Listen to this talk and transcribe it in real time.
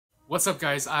What's up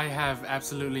guys, I have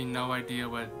absolutely no idea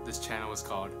what this channel is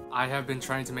called. I have been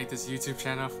trying to make this YouTube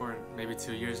channel for maybe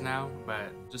 2 years now,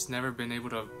 but just never been able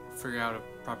to figure out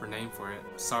a proper name for it.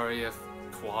 Sorry if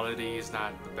quality is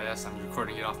not the best, I'm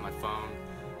recording it off my phone.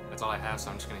 That's all I have, so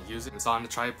I'm just gonna use it. It's on the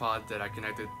tripod that I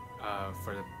connected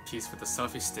for the piece with the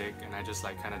selfie stick, and I just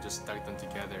kind of stuck them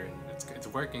together, and it's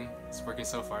working. It's working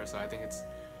so far, so I think it's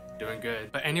doing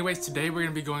good. But anyways, today we're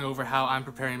gonna be going over how I'm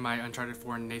preparing my Uncharted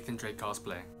 4 Nathan Drake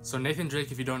cosplay. So Nathan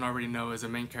Drake, if you don't already know, is a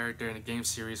main character in a game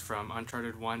series from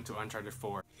Uncharted 1 to Uncharted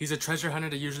 4. He's a treasure hunter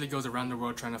that usually goes around the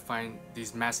world trying to find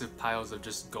these massive piles of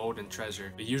just gold and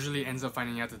treasure, but usually ends up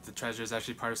finding out that the treasure is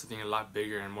actually part of something a lot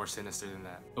bigger and more sinister than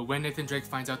that. But when Nathan Drake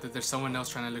finds out that there's someone else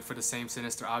trying to look for the same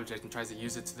sinister object and tries to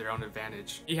use it to their own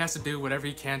advantage, he has to do whatever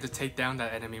he can to take down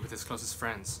that enemy with his closest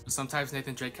friends. But sometimes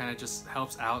Nathan Drake kind of just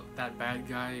helps out that bad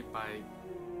guy by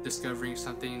discovering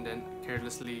something, then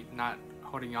carelessly not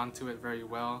holding on to it very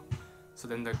well. So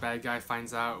then the bad guy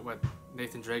finds out what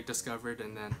Nathan Drake discovered,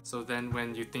 and then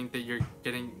when you think that you're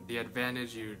getting the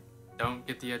advantage, you don't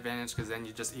get the advantage because then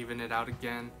you just even it out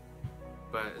again.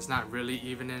 But it's not really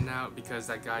evening out because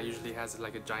that guy usually has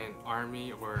like a giant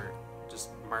army or just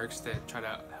mercs that try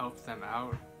to help them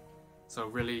out. So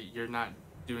really you're not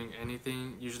doing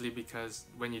anything usually, because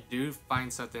when you do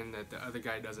find something that the other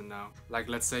guy doesn't know, like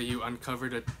let's say you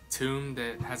uncovered a tomb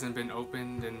that hasn't been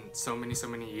opened in so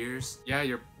many years, yeah,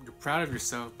 you're proud of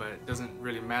yourself, but it doesn't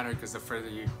really matter because the further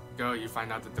you go you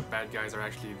find out that the bad guys are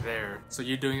actually there. So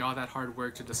you doing all that hard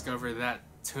work to discover that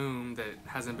tomb that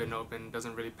hasn't been opened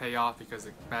doesn't really pay off because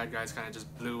the bad guys kind of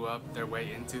just blew up their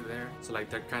way into there. So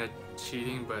like they're kind of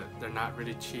cheating, but they're not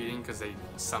really cheating because they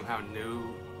somehow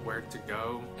knew where to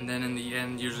go. And then in the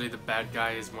end, usually the bad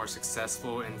guy is more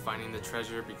successful in finding the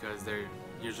treasure because they're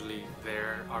usually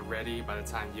there already by the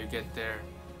time you get there.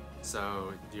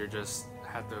 So you just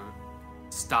have to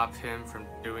stop him from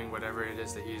doing whatever it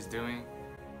is that he's doing.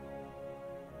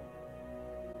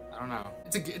 I don't know.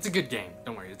 It's a good game.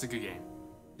 Don't worry, it's a good game.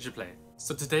 You should play it.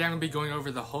 So today I'm gonna be going over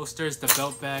the holsters, the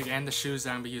belt bag, and the shoes that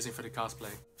I'm gonna be using for the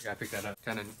cosplay. I gotta pick that up.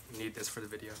 Kinda need this for the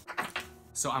video.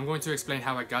 So I'm going to explain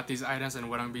how I got these items and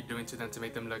what I'm going to be doing to them to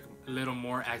make them look a little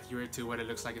more accurate to what it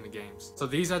looks like in the games. So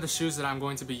these are the shoes that I'm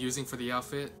going to be using for the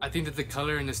outfit. I think that the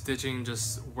color and the stitching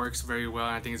just works very well,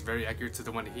 and I think it's very accurate to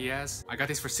the one that he has. I got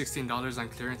these for $16 on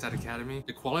clearance at Academy.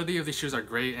 The quality of these shoes are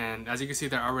great, and as you can see,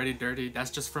 they're already dirty.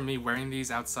 That's just from me wearing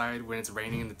these outside when it's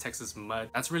raining in the Texas mud.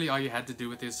 That's really all you had to do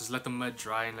with this. Just let the mud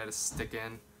dry and let it stick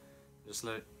in. Just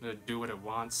let it do what it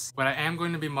wants. But I am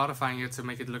going to be modifying it to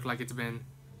make it look like it's been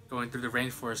going through the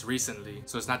rainforest recently,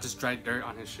 so it's not just dry dirt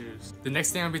on his shoes. The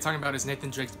next thing I'll be talking about is Nathan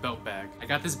Drake's belt bag. I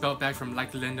got this belt bag from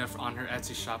Like Linda on her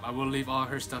Etsy shop. I will leave all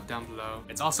her stuff down below.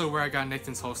 It's also where I got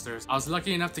Nathan's holsters. I was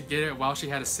lucky enough to get it while she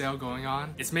had a sale going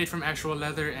on. It's made from actual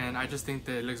leather, and I just think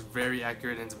that it looks very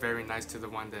accurate and it's very nice to the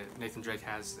one that Nathan Drake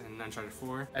has in Uncharted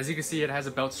 4. As you can see, it has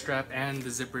a belt strap and the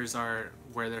zippers are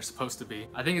where they're supposed to be.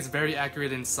 I think it's very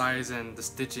accurate in size and the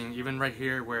stitching, even right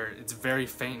here where it's very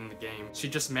faint in the game. She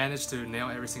just managed to nail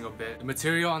every single bit. The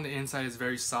material on the inside is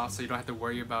very soft, so you don't have to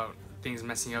worry about things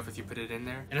messing up if you put it in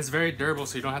there. And it's very durable,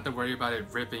 so you don't have to worry about it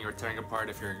ripping or tearing apart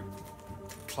if you're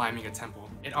climbing a temple.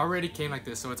 It already came like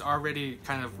this, so it's already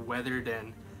kind of weathered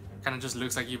and kind of just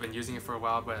looks like you've been using it for a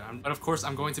while, but of course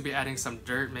I'm going to be adding some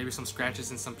dirt, maybe some scratches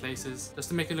in some places, just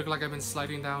to make it look like I've been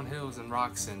sliding down hills and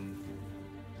rocks and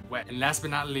wet. And last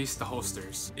but not least, the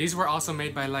holsters. These were also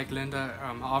made by Like Linda.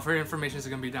 All of her information is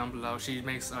gonna be down below. She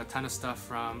makes a ton of stuff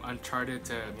from Uncharted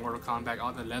to Mortal Kombat.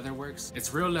 All the leather works.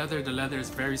 It's real leather. The leather is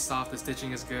very soft. The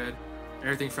stitching is good.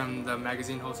 Everything from the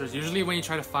magazine holsters. Usually when you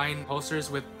try to find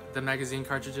holsters with the magazine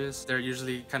cartridges, they're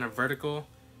usually kind of vertical.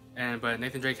 But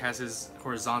Nathan Drake has his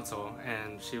horizontal,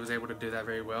 and she was able to do that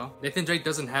very well. Nathan Drake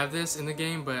doesn't have this in the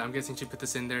game, but I'm guessing she put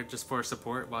this in there just for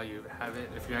support while you have it,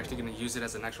 if you're actually going to use it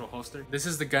as an actual holster. This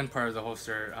is the gun part of the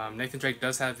holster. Nathan Drake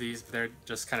does have these, but they're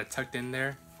just kind of tucked in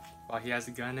there while he has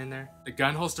the gun in there. The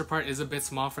gun holster part is a bit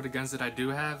small for the guns that I do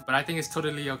have, but I think it's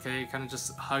totally okay. It kind of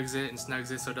just hugs it and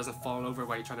snugs it so it doesn't fall over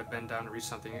while you try to bend down to reach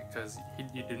something, because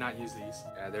you do not use these.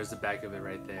 Yeah, there's the back of it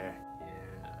right there.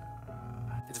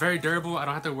 It's very durable. I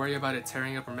don't have to worry about it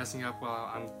tearing up or messing up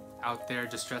while I'm out there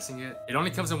distressing it. It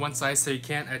only comes in one size, so you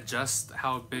can't adjust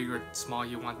how big or small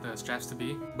you want the straps to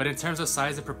be. But in terms of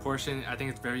size and proportion, I think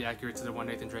it's very accurate to the one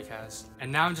Nathan Drake has.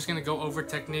 And now I'm just gonna go over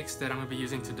techniques that I'm gonna be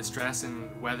using to distress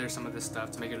and weather some of this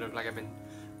stuff to make it look like I've been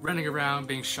running around,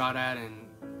 being shot at, and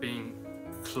being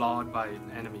clawed by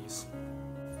enemies.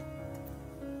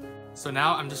 So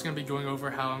now I'm just going to be going over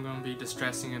how I'm going to be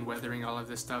distressing and weathering all of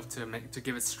this stuff to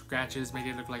give it scratches, make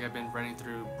it look like I've been running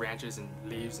through branches and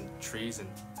leaves and trees and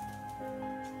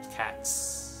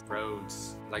cats.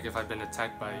 roads. Like if I've been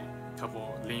attacked by a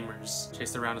couple lemurs,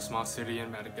 chased around a small city in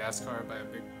Madagascar by a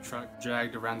big truck,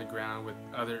 dragged around the ground with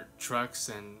other trucks,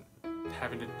 and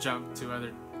having to jump to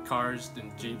other cars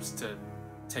and jeeps to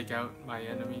take out my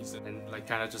enemies, and like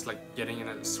kind of just like getting in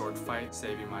a sword fight,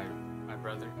 saving my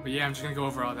brother. But yeah, I'm just gonna go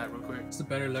over all that real quick. Just a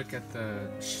better look at the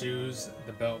shoes,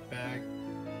 the belt bag,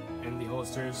 and the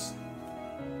holsters.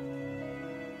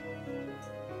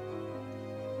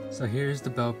 So here's the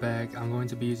belt bag. I'm going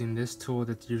to be using this tool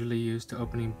that's usually used to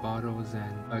opening bottles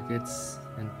and buckets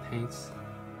and paints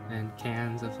and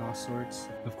cans of all sorts.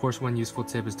 Of course, one useful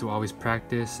tip is to always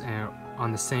practice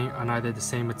on either the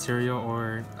same material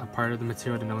or a part of the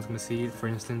material that no one's gonna see. For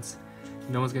instance,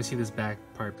 no one's gonna see this back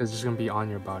part because it's just gonna be on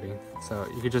your body. So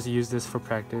you could just use this for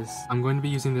practice. I'm going to be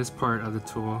using this part of the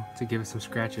tool to give it some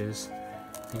scratches.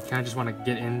 You kind of just want to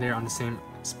get in there on the same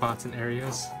spots and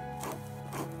areas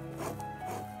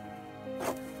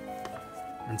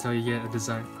until you get a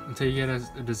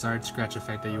desired scratch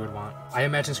effect that you would want. I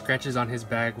imagine scratches on his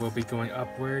bag will be going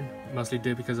upward, mostly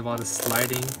due because of all the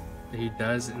sliding that he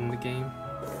does in the game.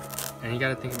 And you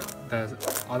gotta think about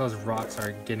that all those rocks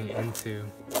are getting onto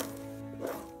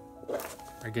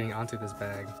this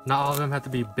bag. Not all of them have to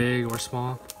be big or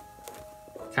small.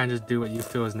 Kind of just do what you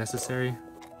feel is necessary.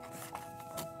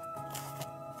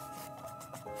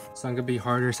 Some could be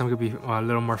harder, some could be a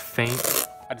little more faint.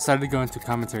 I decided to go into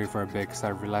commentary for a bit because I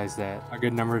realized that a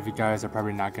good number of you guys are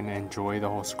probably not going to enjoy the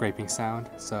whole scraping sound.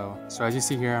 So as you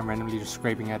see here, I'm randomly just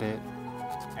scraping at it,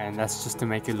 and that's just to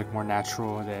make it look more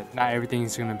natural, that not everything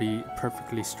is going to be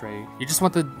perfectly straight. You just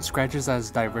want the scratches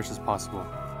as diverse as possible.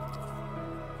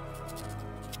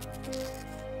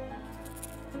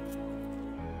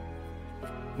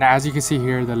 Now, as you can see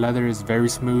here, the leather is very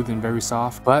smooth and very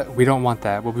soft, but we don't want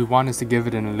that. What we want is to give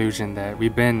it an illusion that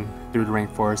we've been through the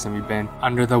rainforest and we've been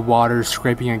under the water,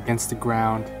 scraping against the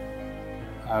ground,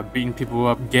 beating people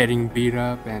up, getting beat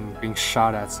up, and being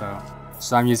shot at.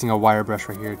 So I'm using a wire brush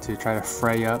right here to try to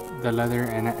fray up the leather,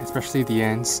 and especially the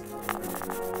ends.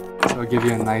 So it'll give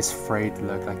you a nice frayed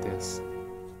look like this.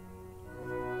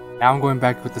 Now I'm going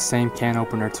back with the same can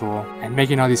opener tool and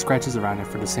making all these scratches around it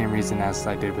for the same reason as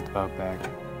I did with the belt bag.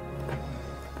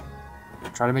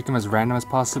 Try to make them as random as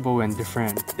possible in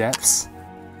different depths.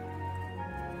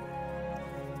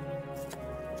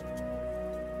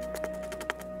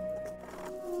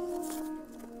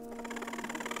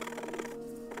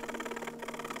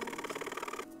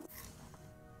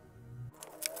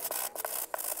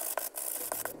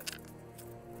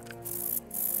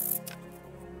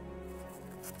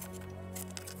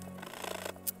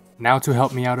 Now to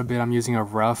help me out a bit, I'm using a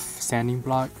rough sanding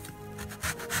block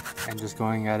and just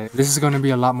going at it. This is going to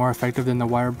be a lot more effective than the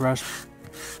wire brush.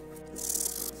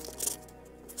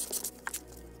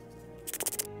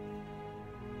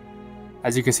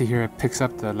 As you can see here, it picks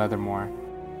up the leather more.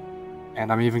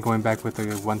 And I'm even going back with a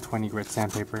 120 grit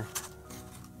sandpaper,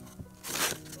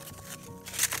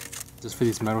 just for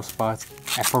these metal spots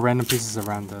and for random pieces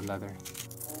around the leather.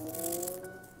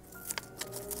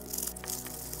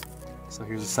 So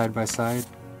here's a side by side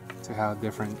to how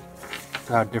different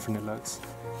it looks.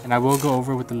 And I will go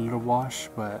over with a little wash,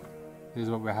 but this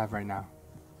is what we have right now.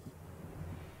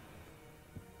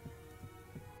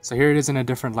 So here it is in a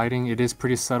different lighting. It is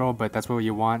pretty subtle, but that's what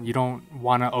you want. You don't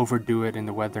want to overdo it in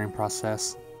the weathering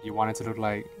process. You want it to look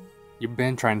like you've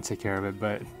been trying to take care of it,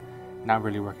 but not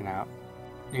really working out.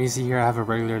 And you see here I have a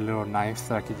regular little knife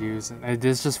that I could use. And it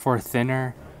is just for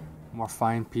thinner, more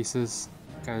fine pieces,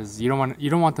 because you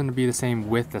don't want them to be the same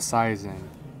width, the size, and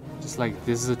just like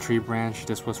this is a tree branch,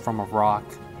 this was from a rock,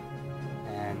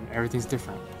 and everything's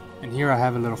different. And here I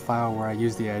have a little file where I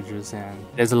use the edges, and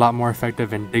it's a lot more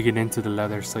effective in digging into the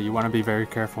leather, so you want to be very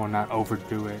careful and not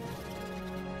overdo it.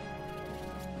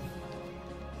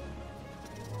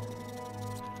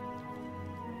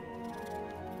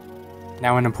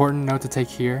 Now, an important note to take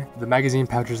here, the magazine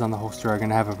pouches on the holster are going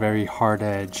to have a very hard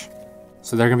edge,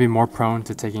 so they're going to be more prone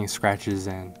to taking scratches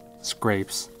and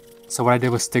scrapes. So what I did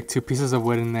was stick 2 pieces of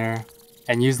wood in there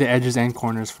and use the edges and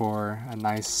corners for a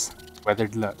nice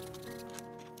weathered look.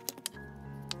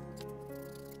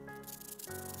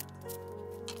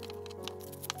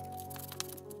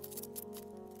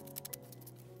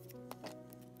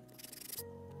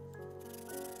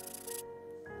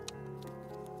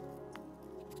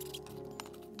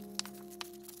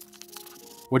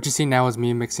 What you see now is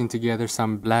me mixing together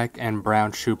some black and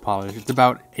brown shoe polish. It's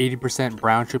about 80%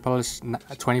 brown shoe polish,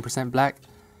 20% black,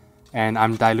 and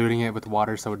I'm diluting it with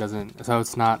water so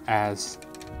it's not as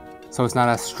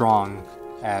strong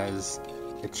as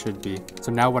it should be.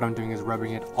 So now what I'm doing is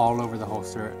rubbing it all over the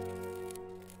holster.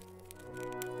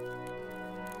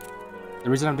 The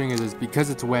reason I'm doing it is because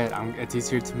it's wet, it's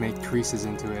easier to make creases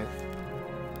into it.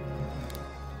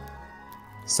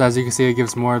 So as you can see, it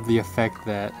gives more of the effect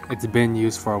that it's been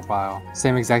used for a while.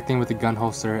 Same exact thing with the gun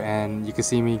holster, and you can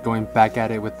see me going back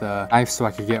at it with the knife so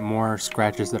I could get more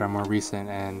scratches that are more recent,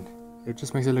 and it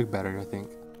just makes it look better, I think.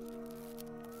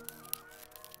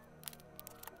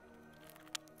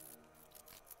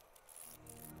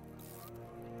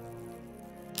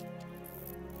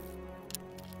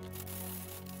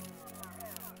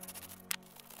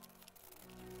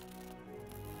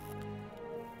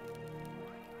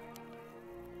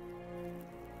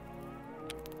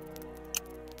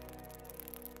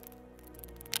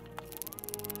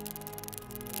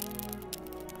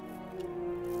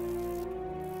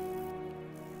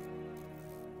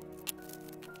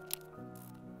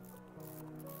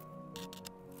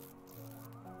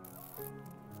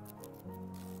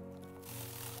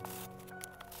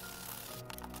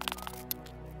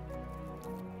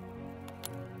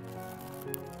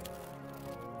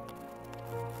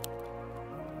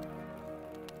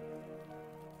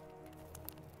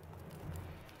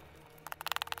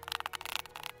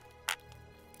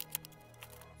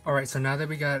 Alright, so now that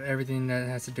we got everything that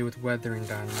has to do with weathering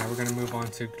done, now we're going to move on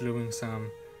to gluing some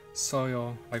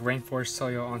soil, like rainforest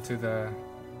soil, onto the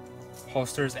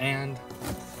holsters and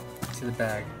to the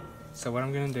bag. So what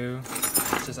I'm going to do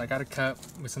is just, I got a cup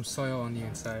with some soil on the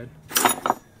inside,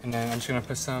 and then I'm just going to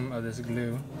put some of this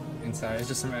glue inside. It's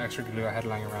just some extra glue I had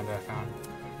lying around that I found.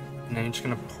 And then you're just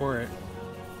going to pour it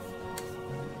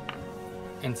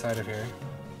inside of here.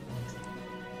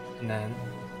 And then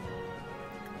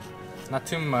not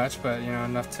too much, but you know,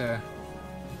 enough to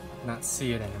not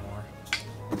see it anymore.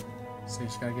 So you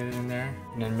just gotta get it in there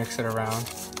and then mix it around.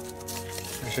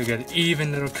 Make sure you get an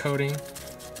even little coating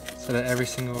so that every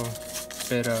single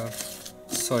bit of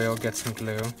soil gets some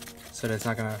glue, so that it's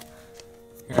not gonna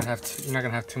you're not gonna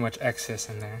have too much excess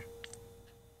in there.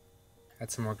 Add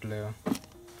some more glue.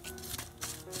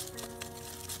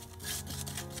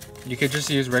 You could just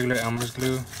use regular Elmer's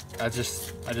glue. I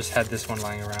just had this one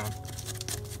lying around.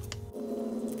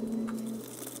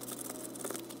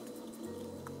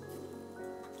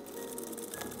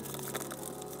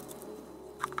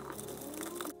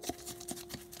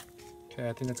 Okay,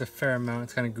 I think that's a fair amount.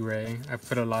 It's kind of gray. I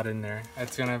put a lot in there.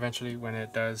 It's gonna eventually, when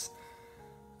it does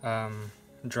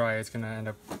dry, it's gonna end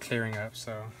up clearing up,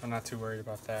 so I'm not too worried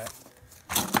about that.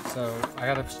 So I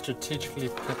gotta strategically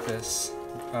put this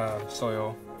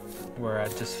soil where I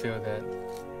just feel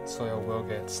that soil will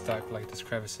get stuck, like these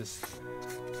crevices,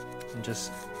 and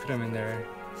just put them in there.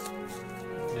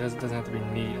 It doesn't have to be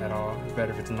neat at all. It's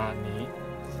better if it's not neat,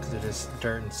 because it is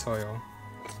dirt and soil.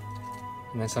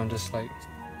 And then so I'm just like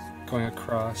going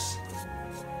across,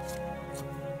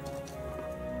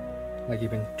 like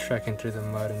you've been trekking through the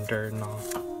mud and dirt and all.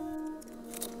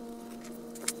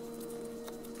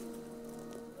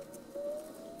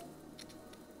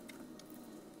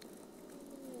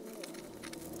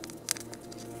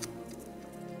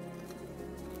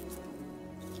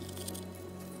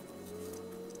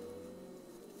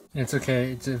 It's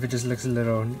okay if it just looks a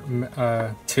little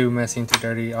too messy and too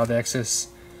dirty. All the excess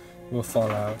will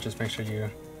fall out. Just make sure you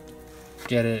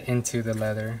get it into the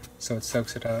leather so it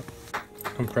soaks it up.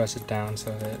 Compress it down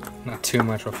so that not too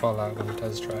much will fall out when it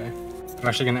does dry. I'm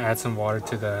actually going to add some water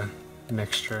to the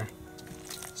mixture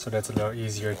so that's a little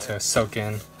easier to soak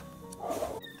in.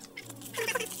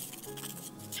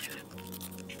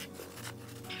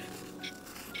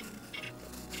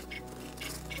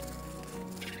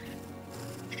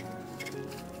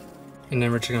 And then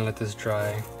we're just gonna let this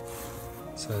dry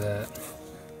so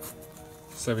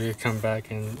we can come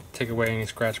back and take away any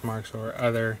scratch marks or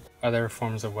other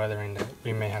forms of weathering that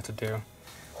we may have to do.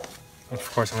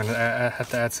 Of course, I'm gonna have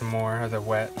to add some more of the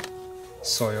wet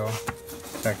soil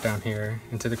back down here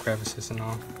into the crevices and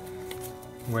all,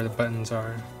 where the buttons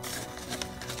are.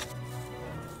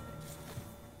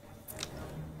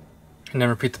 And then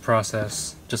repeat the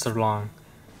process just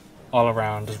all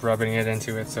around, just rubbing it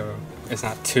into it so it's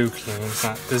not too clean.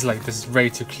 This is way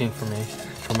too clean for me,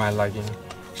 for my liking.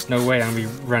 There's no way I'm gonna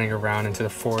be running around into the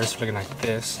forest looking like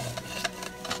this.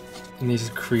 And these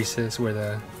creases where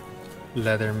the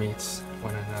leather meets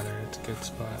one another, it's a good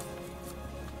spot.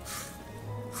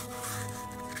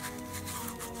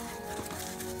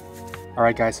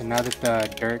 Alright guys, so now that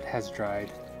the dirt has dried,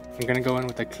 I'm gonna go in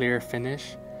with a clear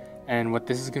finish, and what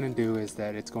this is gonna do is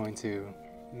that it's going to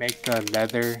make the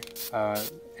leather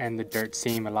and the dirt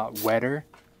seem a lot wetter,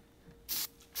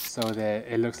 so that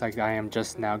it looks like I am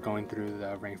just now going through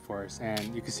the rainforest.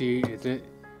 And you can see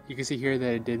here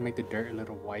that it did make the dirt a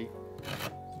little white,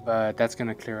 but that's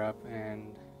gonna clear up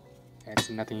and it's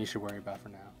nothing you should worry about for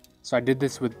now. So I did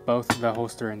this with both the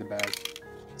holster and the bag.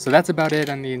 So that's about it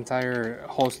on the entire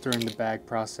holster and the bag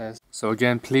process. So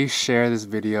again, please share this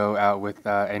video out with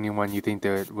anyone you think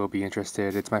that will be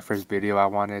interested. It's my first video.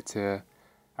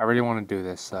 I really want to do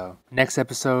this. So next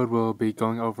episode we'll be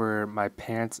going over my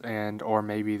pants and or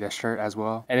maybe the shirt as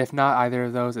well. And if not either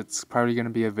of those, it's probably going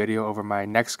to be a video over my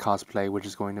next cosplay, which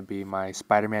is going to be my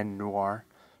Spider-Man Noir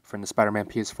from the Spider-Man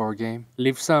PS4 game.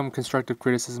 Leave some constructive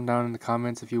criticism down in the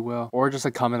comments if you will, or just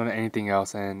a comment on anything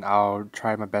else and I'll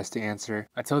try my best to answer.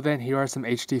 Until then, here are some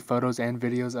HD photos and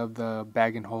videos of the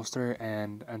bag and holster,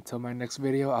 and until my next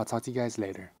video, I'll talk to you guys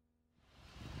later.